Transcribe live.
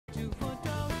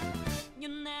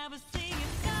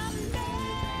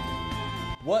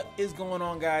What is going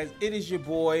on, guys? It is your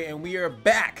boy, and we are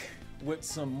back with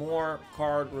some more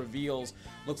card reveals.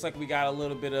 Looks like we got a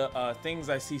little bit of things.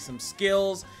 I see some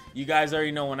skills. You guys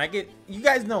already know when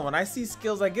I see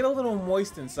skills, I get a little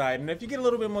moist inside. And if you get a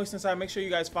little bit moist inside, make sure you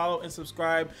guys follow and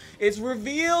subscribe. It's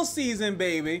reveal season,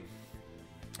 baby.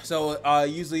 So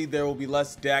usually there will be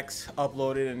less decks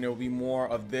uploaded and there will be more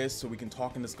of this so we can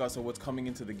talk and discuss what's coming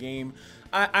into the game.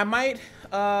 I'm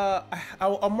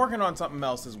working on something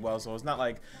else as well, so it's not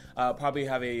like probably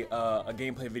have a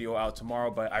gameplay video out tomorrow,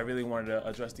 but I really wanted to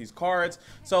address these cards.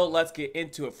 So let's get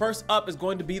into it. First up is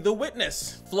going to be the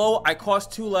Witness. Flow, I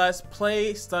cost 2 less,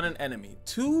 play, stun an enemy.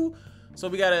 2, so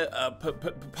we got a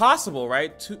possible,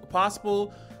 right? 2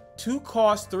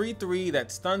 cost 3/3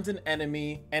 that stuns an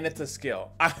enemy, and it's a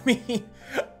skill. I mean,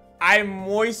 I'm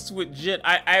moist with Jin.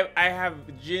 I have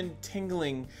Jin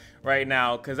tingling right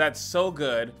now because that's so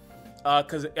good.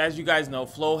 Because as you guys know,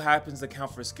 flow happens to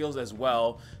count for skills as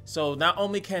well. So not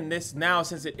only can this now,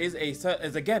 since it is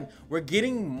again, we're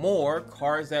getting more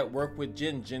cards that work with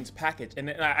Jin's package.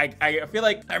 And I feel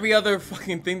like every other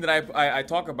fucking thing that I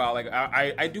talk about, like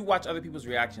I do watch other people's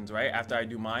reactions, right, after I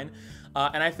do mine.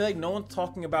 And I feel like no one's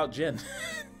talking about Jin.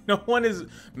 No one is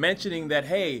mentioning that,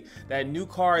 hey, that new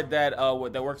card that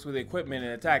that works with equipment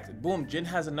and attacks. Boom, Jin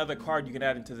has another card you can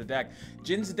add into the deck.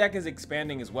 Jin's deck is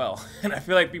expanding as well. And I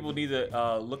feel like people need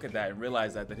to look at that and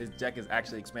realize that his deck is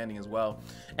actually expanding as well.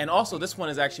 And also, this one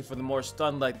is actually for the more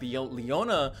stun, like the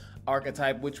Leona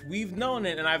archetype, which we've known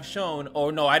it and I've shown. Oh,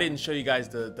 no, I didn't show you guys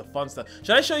the fun stuff.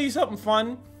 Should I show you something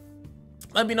fun?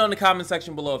 Let me know in the comment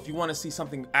section below if you want to see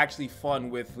something actually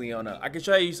fun with Leona. I can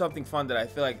show you something fun that I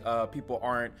feel like people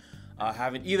aren't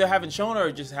haven't shown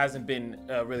or just hasn't been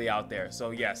really out there. So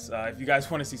yes, if you guys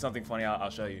want to see something funny, I'll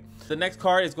show you. The next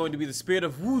card is going to be the Spirit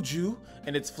of Wuju,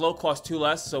 and its flow costs 2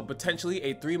 less, so potentially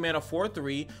a 3 mana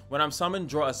 4/3. When I'm summoned,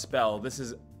 draw a spell. This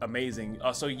is amazing.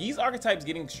 So Yi's archetype's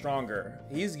getting stronger.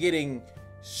 He's getting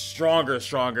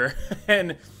stronger,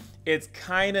 and it's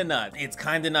kind of nuts. It's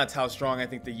kind of nuts how strong I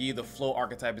think the flow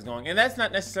archetype is going. And that's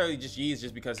not necessarily just Yi, it's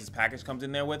just because his package comes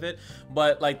in there with it.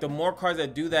 But like the more cards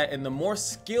that do that and the more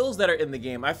skills that are in the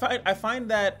game, I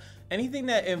find that anything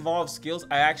that involves skills,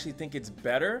 I actually think it's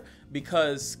better,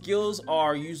 because skills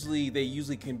are usually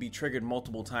can be triggered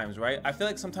multiple times, right? I feel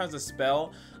like sometimes a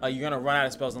spell, you're gonna run out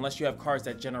of spells unless you have cards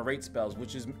that generate spells,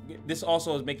 this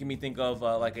also is making me think of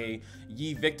like a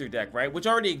Yi Victor deck, right? Which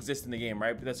already exists in the game,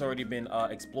 right? That's already been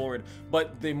explored.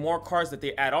 But the more cards that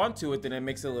they add on to it, then it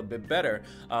makes it a little bit better.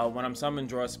 When I'm summoned,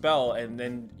 draw a spell, and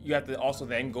then you have to also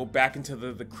then go back into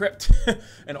the crypt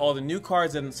and all the new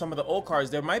cards and some of the old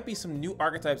cards. There might be some new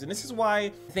archetypes, and this is why I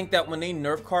think that when they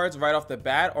nerf cards right off the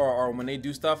bat, or when they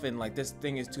do stuff and like this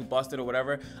thing is too busted or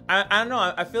whatever, I don't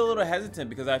know, I feel a little hesitant,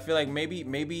 because I feel like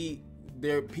maybe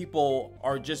people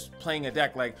are just playing a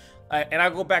deck like, and I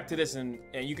go back to this, and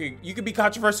you could be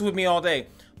controversial with me all day,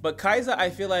 but Kai'Sa,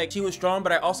 I feel like she was strong,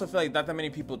 but I also feel like not that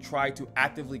many people tried to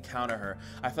actively counter her.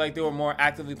 I feel like they were more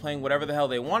actively playing whatever the hell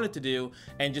they wanted to do,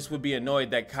 and just would be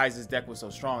annoyed that Kai'Sa's deck was so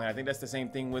strong. And I think that's the same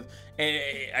thing with, and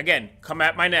again, come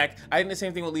at my neck, I think the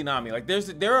same thing with Linami. Like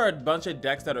there are a bunch of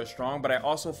decks that are strong, but I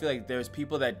also feel like there's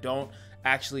people that don't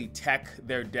actually tech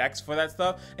their decks for that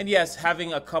stuff. And yes,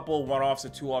 having a couple 1-offs or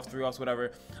 2-offs, 3-offs,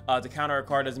 whatever, to counter a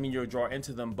card doesn't mean you'll draw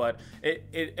into them, but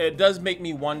it does make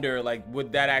me wonder, like,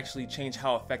 would that actually change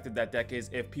how effective that deck is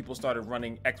if people started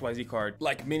running XYZ card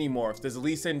like mini morph? Does the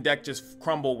Lee Sin deck just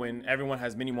crumble when everyone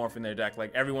has mini morph in their deck?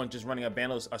 Like everyone's just running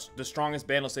the strongest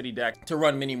Bandle City deck to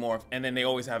run mini morph, and then they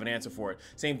always have an answer for it.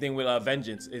 Same thing with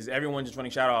Vengeance. Is everyone just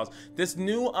running Shadow House? This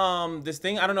new this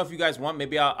thing, I don't know if you guys want,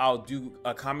 maybe I'll do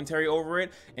a commentary over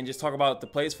it and just talk about the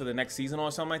plays for the next season or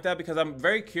something like that, because I'm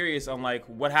very curious on like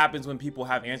what happens when people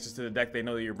have answers to the deck they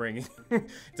know that you're bringing.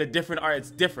 It's a different art,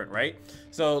 it's different, right?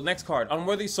 So next card,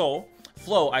 Unworthy Soul.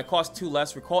 Flow, I cost 2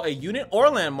 less, recall a unit or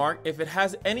landmark. If it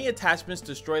has any attachments,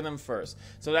 destroy them first.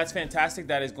 So that's fantastic.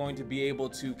 That is going to be able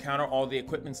to counter all the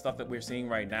equipment stuff that we're seeing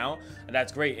right now, and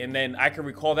that's great. And then I can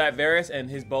recall that Varus and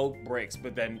his bow breaks,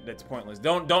 but then that's pointless.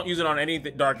 Don't use it on any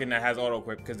Darkin that has auto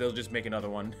equip, because they'll just make another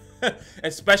one.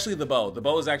 Especially the bow. The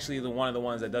bow is actually one of the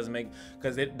ones that doesn't make,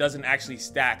 because it doesn't actually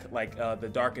stack like the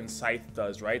Darkin Scythe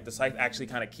does, right? The Scythe actually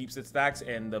kind of keeps its stacks,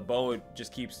 and the bow, it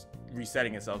just keeps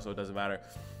resetting itself, so it doesn't matter.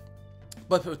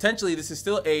 But potentially this is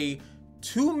still a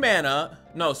 3 mana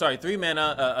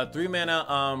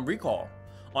recall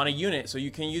on a unit, so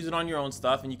you can use it on your own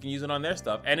stuff and you can use it on their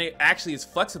stuff, and it actually is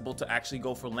flexible to actually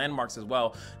go for landmarks as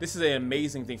well. This is an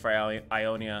amazing thing for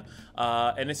Ionia,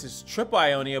 and this is triple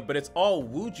Ionia, but it's all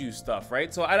Wuju stuff,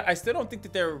 right? So I still don't think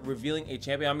that they're revealing a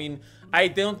champion. I mean, I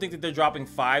don't think that they're dropping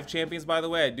 5 champions, by the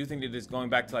way. I do think that it's going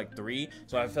back to like 3.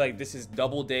 So I feel like this is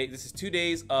double day. This is 2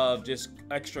 days of just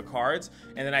extra cards.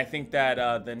 And then I think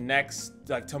that the next,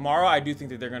 like tomorrow, I do think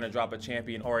that they're going to drop a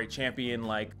champion or a champion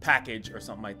like package or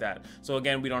something like that. So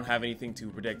again, we don't have anything to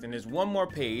predict. And there's one more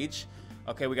page.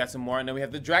 Okay, we got some more. And then we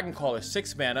have the DragonCaller,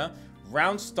 6 mana,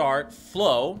 round start,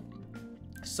 flow,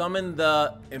 summon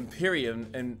the Imperium,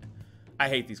 and I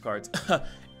hate these cards.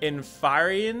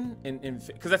 Inferion,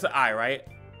 because that's an I, right?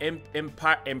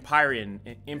 Empyrean,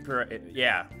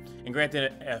 yeah. And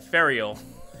granted, Ferial.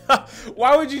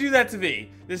 Why would you do that to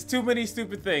me? There's too many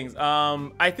stupid things.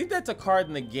 I think that's a card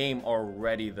in the game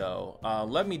already, though.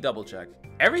 Let me double check.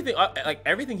 Everything, like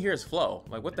everything here is flow.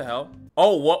 Like, what the hell?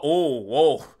 Oh, what? Oh,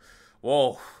 whoa,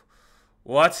 whoa,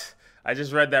 what? I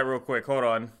just read that real quick. Hold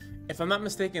on. If I'm not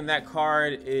mistaken, that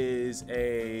card is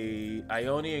a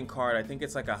Ionian card. I think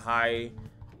it's like a high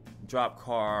drop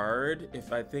card.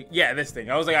 If I think, yeah, this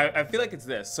thing. I was like, I feel like it's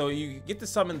this. So you get to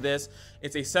summon this.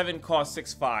 It's a 7 cost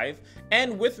 6/5,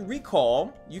 and with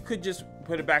recall, you could just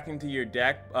put it back into your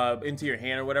deck, into your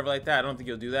hand or whatever like that. I don't think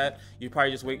you'll do that. You're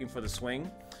probably just waiting for the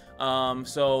swing.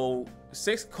 So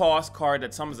 6 cost card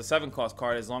that summons a 7 cost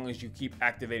card as long as you keep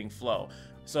activating flow.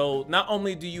 So not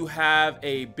only do you have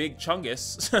a big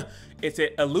Chungus, it's an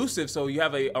elusive, so you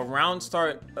have a round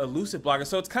start elusive blocker.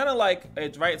 So it's kind of like,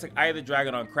 it's like Eye of the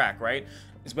Dragon on crack, right?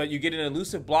 But you get an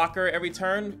elusive blocker every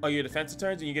turn on your defensive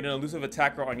turns, and you get an elusive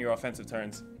attacker on your offensive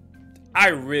turns. I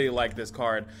really like this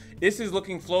card. This is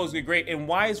looking flow is great. And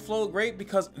why is flow great?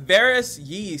 Because Varus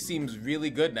Yi seems really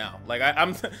good now. Like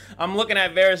I'm looking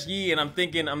at Varus Yi and I'm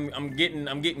thinking I'm getting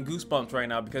goosebumps right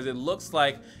now because it looks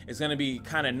like it's gonna be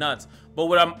kind of nuts. But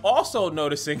what I'm also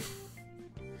noticing,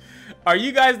 are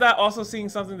you guys not also seeing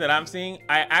something that I'm seeing?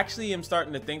 I actually am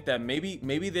starting to think that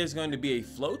maybe there's going to be a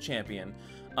flow champion.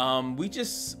 We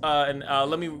just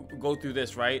let me go through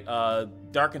this, right?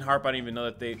 Darkin Harp, I don't even know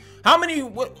that they, how many,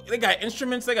 what, they got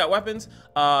instruments, they got weapons,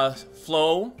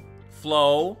 flow,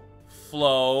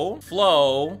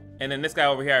 and then this guy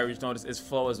over here, I just noticed, is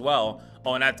flow as well.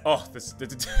 Oh, and that's, oh, this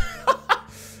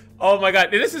oh my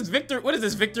god, this is Victor, what is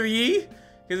this, Victor Yi?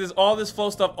 Because there's all this flow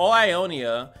stuff, all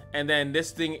Ionia, and then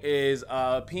this thing is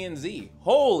PNZ.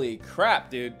 Holy crap,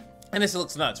 dude. And this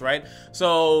looks nuts, right?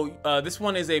 So this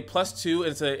one is a +2.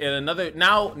 It's another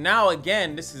now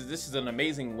again. This is an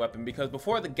amazing weapon because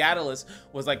before the Catalyst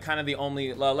was like kind of the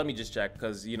only. Let me just check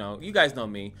because you know you guys know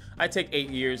me. I take 8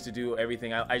 years to do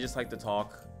everything. I just like to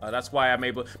talk. That's why I'm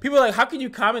able. People are like, how can you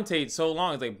commentate so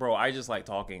long? It's like, bro, I just like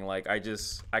talking. Like I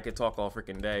could talk all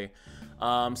freaking day.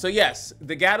 So yes,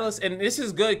 the Catalyst, and this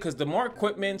is good because the more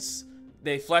equipments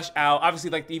they flesh out,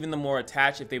 obviously, like even the more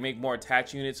attached, if they make more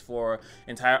attached units for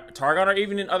entire Targon or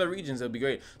even in other regions, it'll be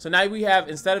great. So now we have,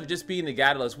 instead of just being the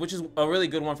Catalyst, which is a really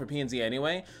good one for PNZ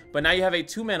anyway, but now you have a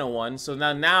 2-mana one. So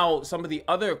now some of the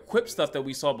other equip stuff that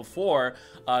we saw before,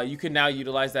 you can now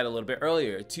utilize that a little bit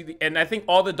earlier. And I think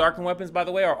all the Darkin weapons, by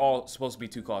the way, are all supposed to be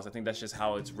 2 costs. I think that's just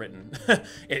how it's written.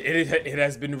 it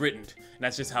has been written, and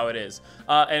that's just how it is.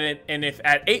 And if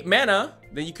at 8 mana,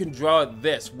 then you can draw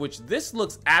this, which this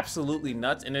looks absolutely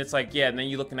nuts. And it's like, yeah, and then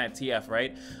you're looking at TF,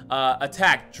 right?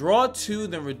 Attack, draw 2,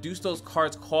 then reduce those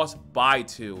cards cost by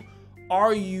 2.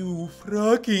 Are you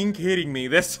fucking kidding me?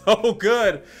 That's so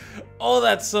good. Oh,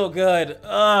 that's so good.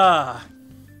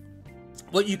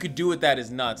 What you could do with that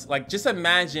is nuts. Like, just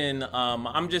imagine,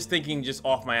 I'm just thinking just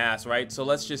off my ass, right? So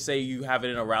let's just say you have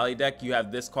it in a rally deck. You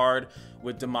have this card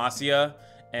with Demacia,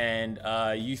 and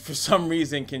you for some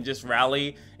reason can just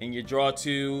rally and you draw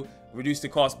 2, reduce the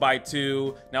cost by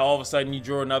 2. Now all of a sudden you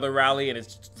draw another rally and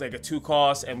it's like a 2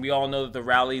 cost, and we all know that the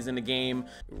rallies in the game.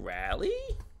 Rally?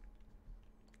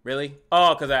 Really?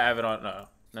 Oh, because I have it on.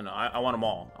 No, I want them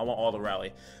all. I want all the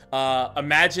rally.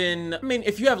 Imagine, I mean,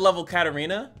 if you have level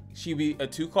Katarina, she'd be a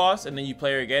 2 cost, and then you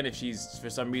play her again if she's for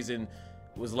some reason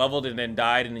was leveled and then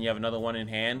died, and then you have another one in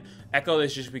hand. Echo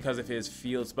is just because of his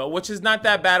field spell, which is not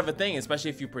that bad of a thing, especially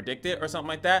if you predict it or something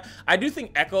like that. I do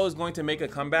think Echo is going to make a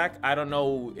comeback. I don't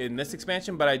know in this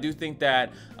expansion, but I do think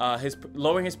that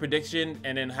lowering his prediction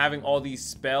and then having all these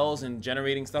spells and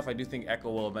generating stuff, I do think Echo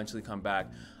will eventually come back.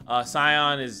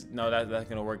 Scion is, no, that's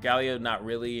gonna work. Galio, not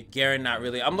really. Garen, not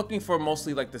really. I'm looking for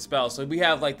mostly like the spells. So we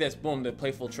have like this, boom, the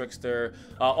Playful Trickster,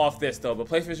 off this though. But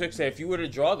Playful Trickster, if you were to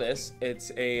draw this,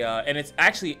 it's a, and it's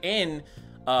actually in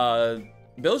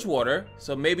Bilgewater,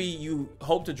 so maybe you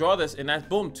hope to draw this, and that's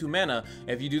boom, 2 mana.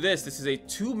 If you do this, this is a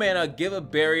 2 mana give a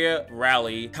barrier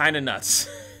rally, kind of nuts.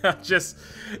 just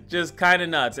kind of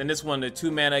nuts. And this one, the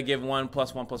 2 mana give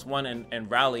 1+1/+1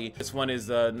 and rally. This one is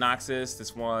Noxus.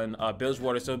 This one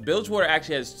Bilgewater. So Bilgewater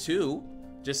actually has 2.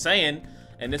 Just saying.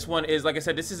 And this one is, like I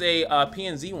said, this is a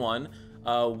PNZ one.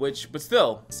 But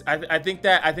still, I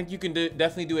think you can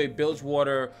definitely do a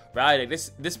Bilgewater rally deck.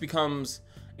 This becomes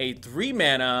a 3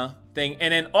 mana thing,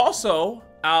 and then also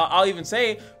I'll even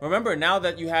say, remember now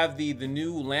that you have the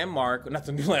new landmark, not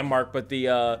the new landmark, but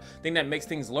the thing that makes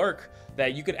things lurk,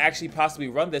 that you could actually possibly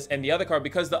run this and the other card,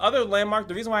 because the other landmark,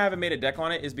 the reason why I haven't made a deck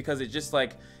on it is because it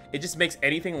just makes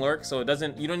anything lurk, so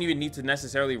you don't even need to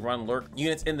necessarily run lurk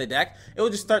units in the deck. It will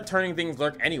just start turning things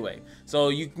lurk anyway, so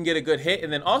you can get a good hit.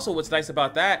 And then also what's nice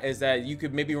about that is that you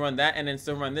could maybe run that and then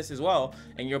still run this as well,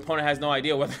 and your opponent has no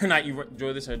idea whether or not you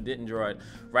drew this or didn't draw it,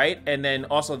 right? And then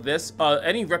also this,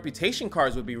 any reputation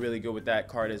cards would be really good with that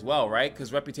card as well, right?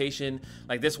 Because reputation,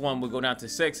 like this one, would go down to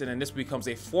 6, and then this becomes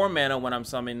a 4 mana when I'm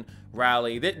summoning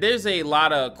Rally. There's a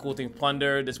lot of cool things.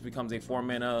 Plunder, this becomes a 4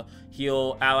 mana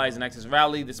heal allies and access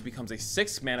Rally. This becomes a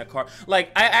 6 mana card.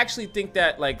 Like, I actually think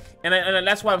that, like, and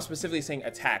that's why I'm specifically saying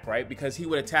attack, right? Because he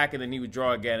would attack and then he would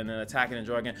draw again, and then attack and then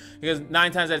draw again. Because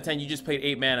 9 times out of 10, you just played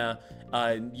 8 mana.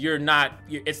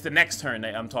 It's the next turn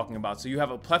that I'm talking about. So you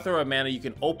have a plethora of mana. You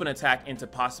can open attack into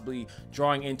possibly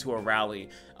drawing into a rally.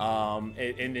 And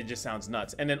it just sounds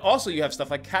nuts. And then also you have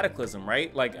stuff like Cataclysm,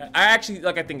 right? Like, I think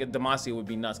Demacia would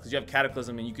be nuts, because you have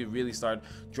Cataclysm and you could really start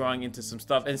drawing into some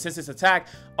stuff. And since it's attack,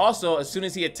 also, as soon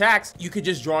as he attacks, you could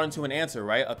just draw into an answer,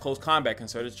 right? A close combat,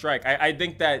 concerted strike. I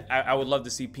think that I would love to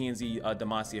see PNZ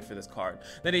Demacia for this card.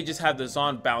 Then they just have the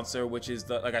Zaun Bouncer, which is,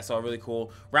 like I saw, really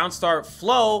cool. Round start,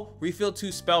 flow, refill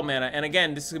 2 spell mana. And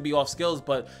again, this could be off skills,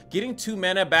 but getting 2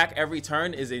 mana back every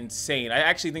turn is insane. I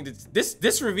actually think that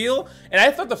this reveal, and I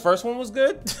thought the first one was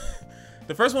good.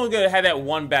 The first one was good. It had that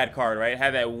one bad card, right? It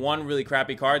had that one really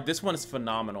crappy card. This one is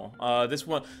phenomenal. This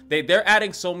one, they're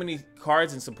adding so many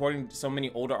cards and supporting so many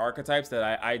older archetypes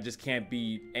that I just can't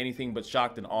be anything but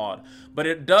shocked and awed. But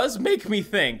it does make me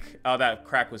think, oh, that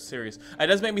crack was serious. It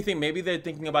does make me think maybe they're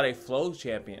thinking about a flow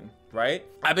champion, right?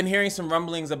 I've been hearing some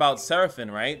rumblings about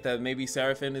Seraphine, right? That maybe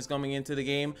Seraphine is coming into the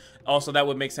game. Also, that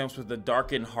would make sense with the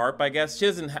Darkin Harp, I guess. She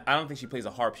doesn't, I don't think she plays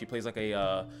a harp. She plays like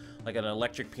a, like an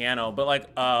electric piano, but like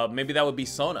maybe that would be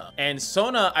Sona. And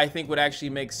Sona, I think, would actually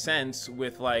make sense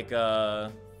with like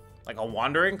a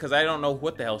wandering, because I don't know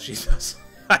what the hell she does.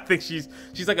 I think she's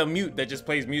like a mute that just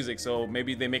plays music, so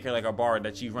maybe they make her like a bard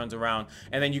that she runs around,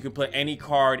 and then you can put any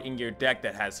card in your deck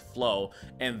that has flow,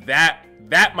 and that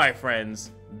my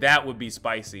friends, that would be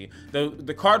spicy.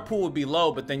 The card pool would be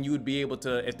low, but then you would be able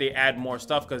to, if they add more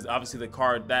stuff, because obviously the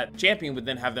card, that champion would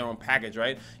then have their own package,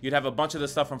 right? You'd have a bunch of the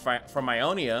stuff from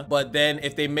Ionia, but then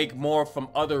if they make more from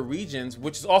other regions,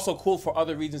 which is also cool for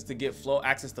other regions to get flow,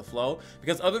 access to flow,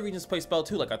 because other regions play spell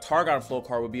too. Like a Targon flow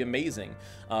card would be amazing.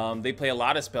 They play a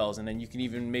lot of spells, and then you can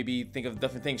even maybe think of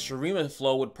different things. Shurima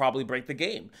flow would probably break the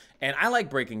game, and I like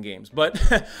breaking games. But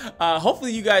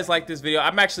hopefully you guys like this video.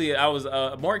 I was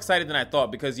more excited than I thought,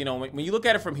 because, you know, when you look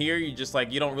at it from here, you just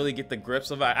like, you don't really get the grips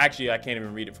of it. Actually, I can't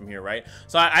even read it from here, right?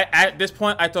 So at this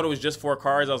point, I thought it was just 4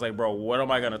 cards. I was like, bro, what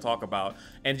am I gonna talk about?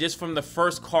 And just from the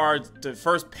first card, the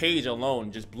first page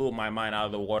alone, just blew my mind out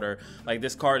of the water. Like,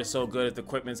 this card is so good if the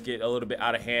equipments get a little bit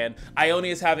out of hand.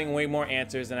 Ionia is having way more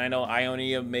answers, and I know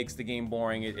Ionia makes the game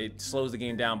boring. It slows the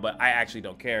game down, but I actually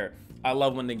don't care. I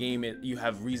love when the game, you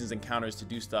have reasons and counters to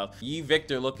do stuff. Yi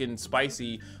Victor looking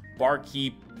spicy,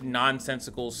 barkeep,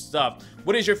 nonsensical stuff.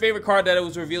 What is your favorite card that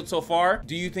was revealed so far?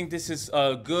 Do you think this is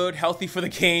good, healthy for the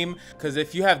game? Because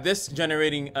if you have this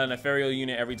generating an ethereal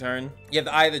unit every turn, you have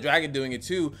the Eye of the Dragon doing it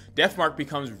too, Deathmark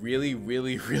becomes really,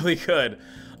 really, really good.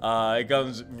 It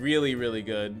becomes really, really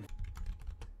good.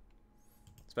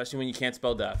 Especially when you can't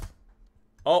spell death.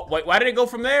 Oh, wait, why did it go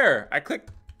from there? I clicked,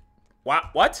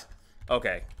 what?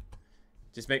 Okay.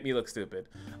 Just make me look stupid.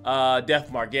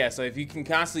 Deathmark, yeah, so if you can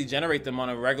constantly generate them on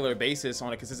a regular basis,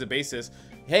 on a consistent basis,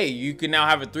 hey, you can now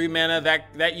have a 3 mana,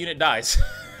 that unit dies.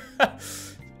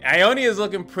 Ionia is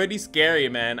looking pretty scary,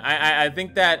 man. I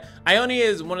think that Ionia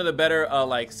is one of the better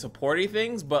like supporty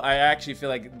things, but I actually feel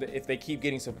like if they keep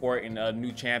getting support in a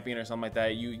new champion or something like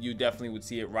that, you definitely would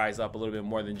see it rise up a little bit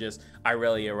more than just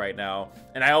Irelia right now.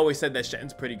 And I always said that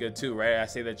Shen's pretty good too, right? I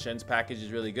say that Shen's package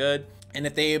is really good. And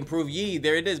if they improve Yi,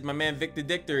 there it is. My man Victor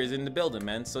Dictor is in the building,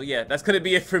 man. So yeah, that's gonna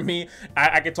be it for me.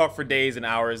 I could talk for days and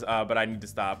hours, but I need to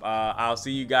stop. I'll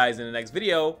see you guys in the next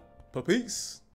video. Peace.